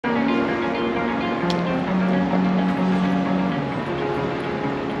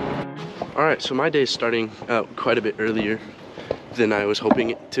Alright, so my day is starting out quite a bit earlier than I was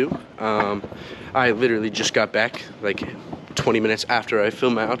hoping it to. I literally just got back like 20 minutes after I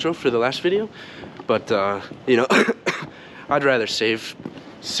filmed my outro for the last video. But, you know, I'd rather save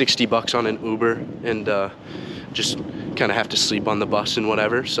 60 bucks on an Uber and just kind of have to sleep on the bus and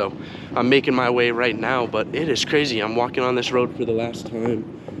whatever. So I'm making my way right now, but it is crazy. I'm walking on this road for the last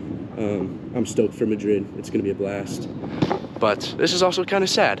time. I'm stoked for Madrid. It's gonna be a blast. But this is also kind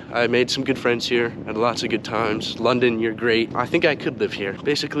of sad. I made some good friends here, had lots of good times. London, you're great. I think I could live here.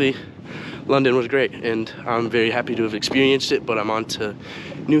 Basically, London was great, and I'm very happy to have experienced it, but I'm on to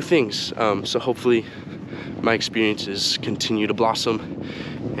new things. So hopefully my experiences continue to blossom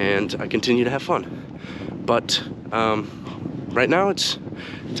and I continue to have fun. But right now it's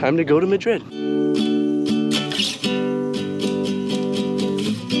time to go to Madrid.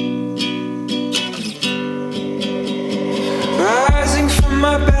 Rising from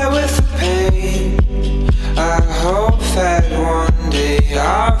my bed with the pain, I hope that one day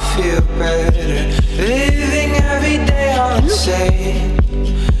I'll feel better. Living every day all the same.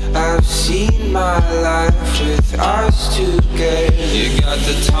 I've seen my life with us together. You got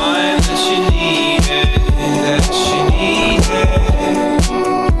the time that you needed,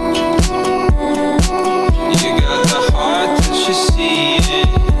 You got the heart that you see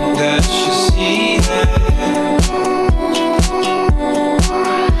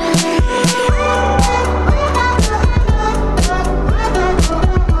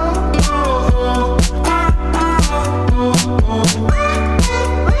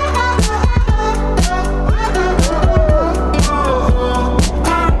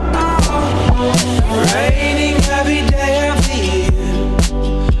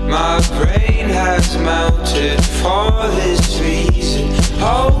melted for this reason,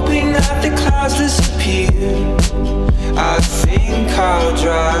 hoping that the clouds disappear. I think I'll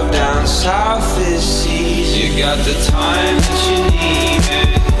drive down south this season. You got the time that you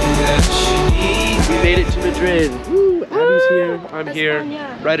needed, We made it to Madrid. Woo, Abby's here, I'm here. Fun,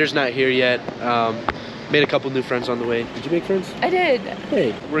 yeah. Ryder's not here yet. Made a couple new friends on the way. Did you make friends? I did.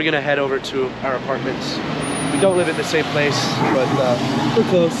 Hey, we're gonna head over to our apartments. We don't live in the same place, but we're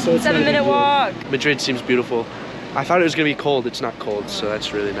close, so it's 7-minute walk. Madrid seems beautiful. I thought it was gonna be cold. It's not cold, so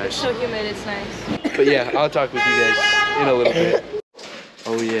that's really nice. It's so humid, it's nice. But yeah, I'll talk with you guys in a little bit.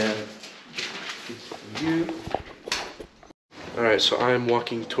 Oh yeah. Alright, so I'm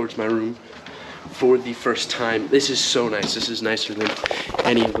walking towards my room for the first time. This is so nice. This is nicer than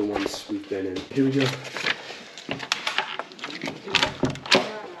any of the ones we've been in. Here we go.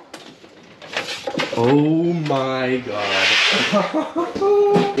 Oh my god.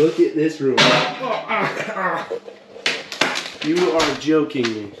 Look at this room. You are joking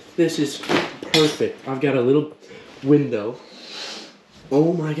me. This is perfect. I've got a little window.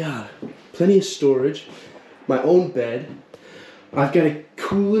 Oh my god. Plenty of storage. My own bed. I've got a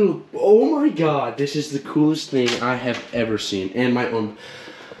cool little, oh my god. This is the coolest thing I have ever seen. And my own.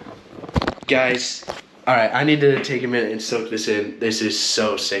 Guys. Alright, I need to take a minute and soak this in. This is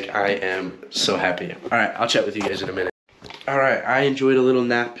so sick. I am so happy. Alright, I'll chat with you guys in a minute. Alright, I enjoyed a little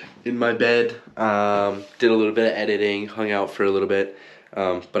nap in my bed. Did a little bit of editing, hung out for a little bit.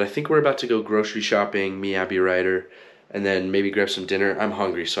 But I think we're about to go grocery shopping, me, Abby, Ryder, and then maybe grab some dinner. I'm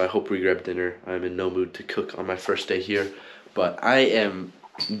hungry, so I hope we grab dinner. I'm in no mood to cook on my first day here. But I am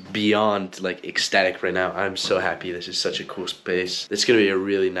beyond like ecstatic right now. I'm so happy. This is such a cool space. It's gonna be a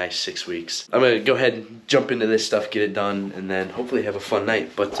really nice 6 weeks. I'm gonna go ahead and jump into this stuff, get it done, and then hopefully have a fun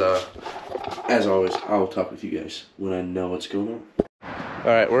night. But as always, I will talk with you guys when I know what's going on.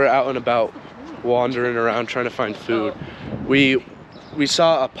 Alright, we're out and about, wandering around trying to find food. We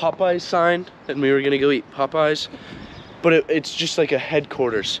saw a Popeyes sign and we were gonna go eat Popeyes, but it's just like a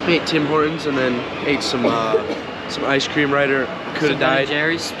headquarters. We ate Tim Hortons and then ate some ice cream. Ryder could have died.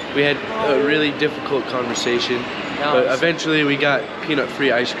 Jerry's. We had a really difficult conversation, but eventually we got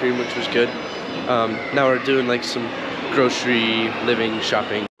peanut-free ice cream, which was good. Now we're doing like some grocery living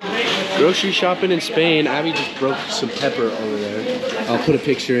shopping. Grocery shopping in Spain. Abby just broke some pepper over there. I'll put a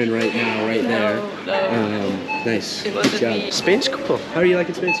picture in right now, right there. Nice, good job. Spain's cool. How are you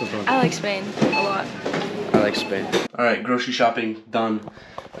liking Spain so far? I like Spain a lot. I like Spain. Alright, grocery shopping done.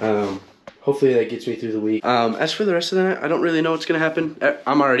 Hopefully that gets me through the week. As for the rest of the night, I don't really know what's gonna happen.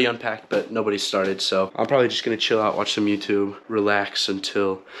 I'm already unpacked, but nobody's started, so I'm probably just gonna chill out, watch some YouTube, relax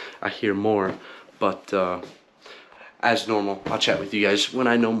until I hear more. But as normal, I'll chat with you guys when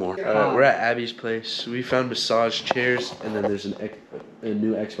I know more. We're at Abby's place. We found massage chairs, and then there's a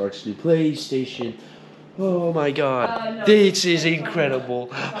new Xbox, new PlayStation, Oh my god. No. This is incredible.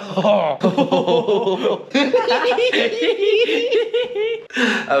 That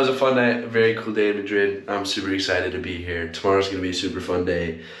was a fun night, a very cool day in Madrid. I'm super excited to be here. Tomorrow's gonna be a super fun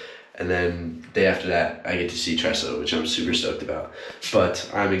day. And then the day after that, I get to see Tressa, which I'm super stoked about. But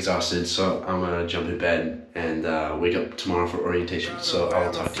I'm exhausted, so I'm gonna jump in bed and wake up tomorrow for orientation. So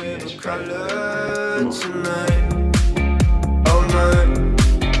I'll talk to you guys Friday.